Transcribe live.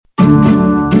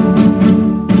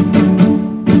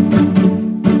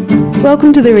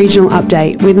Welcome to the Regional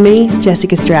Update with me,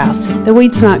 Jessica Strauss, the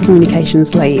Weed Smart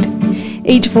Communications Lead.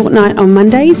 Each fortnight on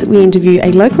Mondays, we interview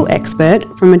a local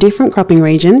expert from a different cropping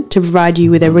region to provide you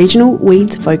with a regional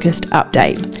weeds-focused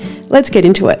update. Let's get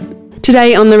into it.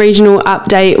 Today on the Regional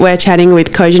Update, we're chatting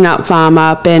with Kojonup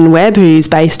farmer Ben Webb, who's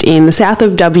based in the south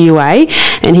of WA,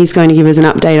 and he's going to give us an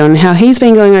update on how he's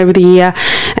been going over the year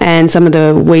and some of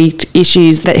the weed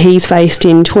issues that he's faced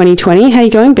in 2020. How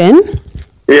you going, Ben?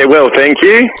 Yeah, well, thank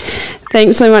you.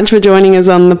 Thanks so much for joining us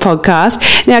on the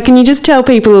podcast. Now, can you just tell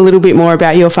people a little bit more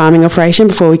about your farming operation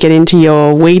before we get into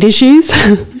your weed issues?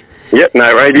 Yep,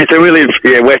 no worries. So we live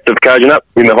west of Kojonup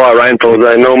in the high rainfall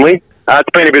zone normally. It's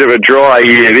been a bit of a dry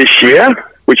year this year,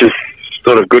 which is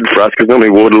sort of good for us because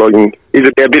normally waterlogging is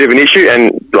a bit of an issue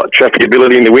and like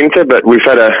trafficability in the winter, but we've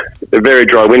had a very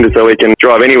dry winter so we can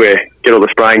drive anywhere, get all the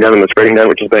spraying done and the spreading done,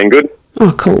 which has been good.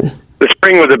 Oh, cool. The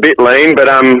spring was a bit lean, but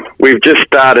we've just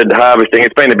started harvesting.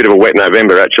 It's been a bit of a wet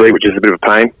November, actually, which is a bit of a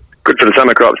pain. Good for the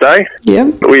summer crops, eh? Yeah.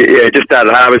 We just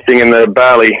started harvesting, and the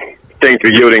barley seems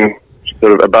to be yielding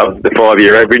sort of above the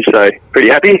 5-year average, so pretty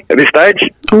happy at this stage.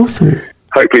 Awesome.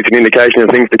 Hopefully it's an indication of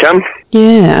things to come.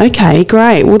 Yeah, okay,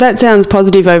 great. Well, that sounds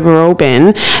positive overall,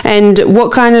 Ben. And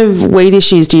what kind of weed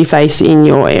issues do you face in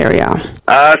your area?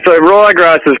 So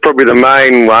ryegrass is probably the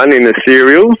main one in the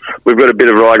cereals. We've got a bit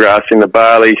of ryegrass in the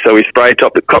barley, so we crop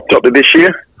topped it this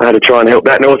year. I had to try and help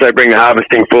that and also bring the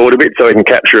harvesting forward a bit so we can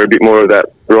capture a bit more of that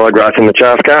ryegrass in the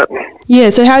chaff cart. Yeah,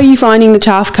 so how are you finding the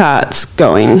chaff carts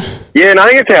going? Yeah, and I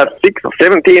think it's our 6th or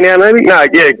 7th year now, maybe. No,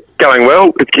 yeah, going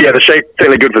well. The sheep,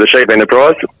 certainly good for the sheep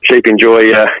enterprise. Sheep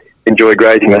enjoy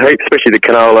grazing the heap, especially the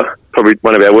canola. Probably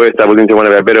one of our worst doubles into one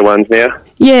of our better ones now.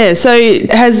 Yeah, so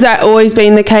has that always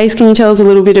been the case? Can you tell us a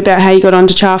little bit about how you got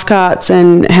onto chaff carts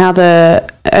and how the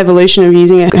evolution of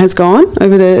using it has gone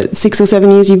over the 6 or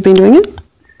 7 years you've been doing it?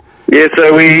 Yeah,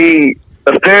 so we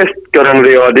first got onto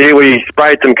the idea. We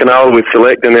sprayed some canola with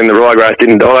Select and then the ryegrass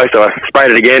didn't die, so I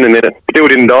sprayed it again and then it still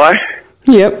didn't die.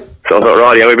 Yep. So I thought,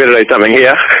 right, we better do something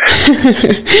here.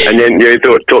 And then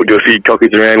talked to a few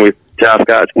cockies around with chaff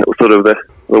carts and it was sort of the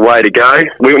way to go.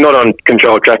 We were not on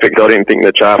controlled traffic, so I didn't think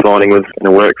the chaff lining was going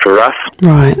to work for us.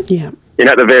 Right, yeah. And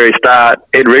at the very start,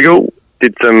 Ed Riggle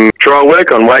did some trial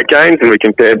work on weight gains and we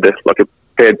compared a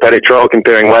paired paddock trial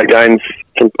comparing weight gains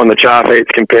on the chaff heaps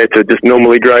compared to just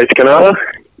normally grazed canola.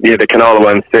 Yeah, the canola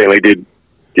one certainly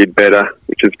did better,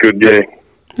 which is good, yeah.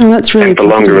 Oh, that's really and for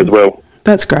longer as well.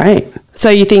 That's great. So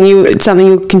you think it's something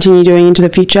you'll continue doing into the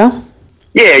future?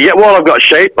 Yeah, while I've got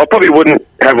sheep, I probably wouldn't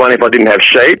have one if I didn't have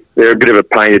sheep. They're a bit of a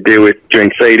pain to deal with during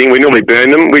seeding. We normally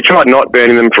burn them. We tried not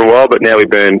burning them for a while, but now we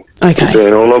burn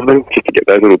all of them just to get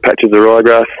those little patches of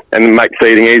ryegrass and make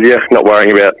seeding easier, not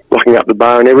worrying about locking up the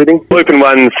bar and everything. Lupin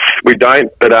ones we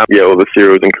don't, but all the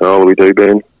cereals and canola we do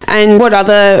burn. And what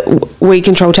other weed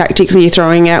control tactics are you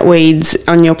throwing at weeds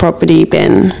on your property,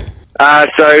 Ben?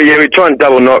 We try and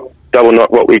double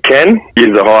knot what we can,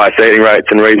 use the higher seeding rates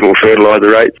and reasonable fertiliser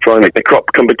rates, try and make the crop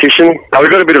competition. We've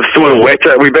got a bit of soil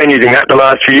wetter. We've been using that the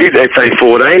last few years,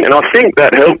 SA14, and I think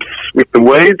that helps with the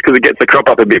weeds because it gets the crop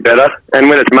up a bit better. And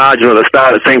when it's marginal at the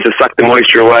start, it seems to suck the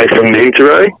moisture away from the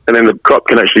interrow, and then the crop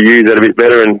can actually use that a bit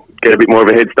better and get a bit more of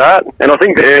a head start. And I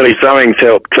think the early sowings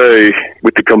help too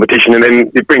with the competition, and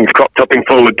then it brings crop topping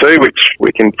forward too, which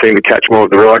we can seem to catch more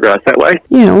of the ryegrass that way.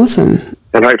 Yeah, awesome.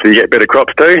 And hopefully you get better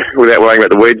crops too, without worrying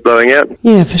about the weeds blowing out.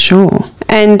 Yeah, for sure.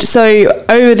 And so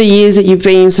over the years that you've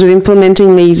been sort of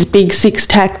implementing these big 6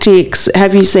 tactics,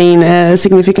 have you seen a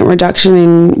significant reduction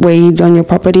in weeds on your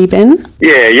property, Ben?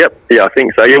 Yeah, I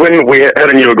think so. Yeah, when we had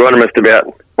a new agronomist about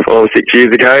 5 or 6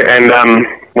 years ago, and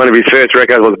one of his first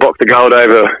records was box of gold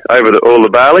over all the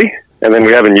barley, and then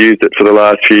we haven't used it for the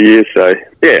last few years, so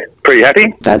yeah, pretty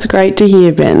happy. That's great to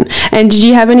hear, Ben. And did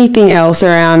you have anything else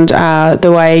around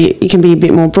the way you can be a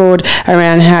bit more broad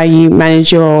around how you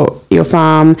manage your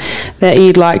farm that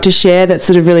you'd like to share that's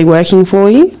sort of really working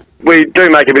for you? We do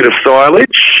make a bit of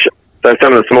silage, so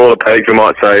some of the smaller pigs we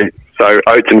might sow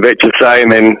oats and vetches, say,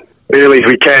 and then early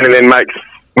as we can, and then make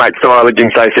silage in,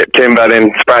 say, September,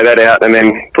 then spray that out and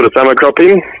then put a summer crop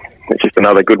in. It's just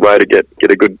another good way to get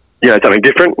a good, something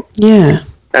different. Yeah.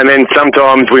 And then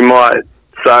sometimes we might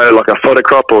sow like a fodder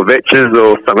crop or vetches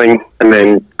or something and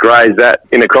then graze that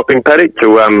in a cropping paddock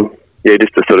to,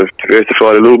 just to sort of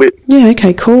diversify it a little bit. Yeah,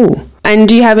 okay, cool. And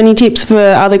do you have any tips for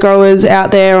other growers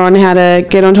out there on how to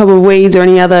get on top of weeds or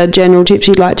any other general tips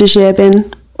you'd like to share,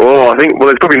 Ben? Oh, I think, well,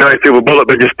 there's probably no silver bullet,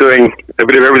 but just doing a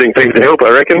bit of everything seems to help, I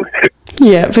reckon.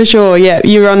 Yeah, for sure. Yeah,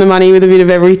 you're on the money with a bit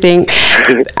of everything.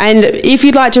 And if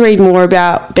you'd like to read more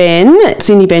about Ben,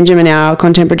 Cindy Benjamin, our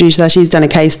content producer, she's done a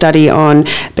case study on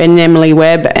Ben and Emily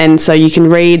Webb, and so you can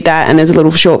read that, and there's a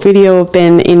little short video of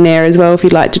Ben in there as well if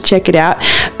you'd like to check it out.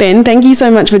 Ben, thank you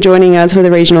so much for joining us for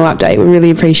the regional update. We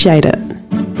really appreciate it.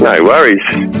 No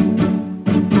worries.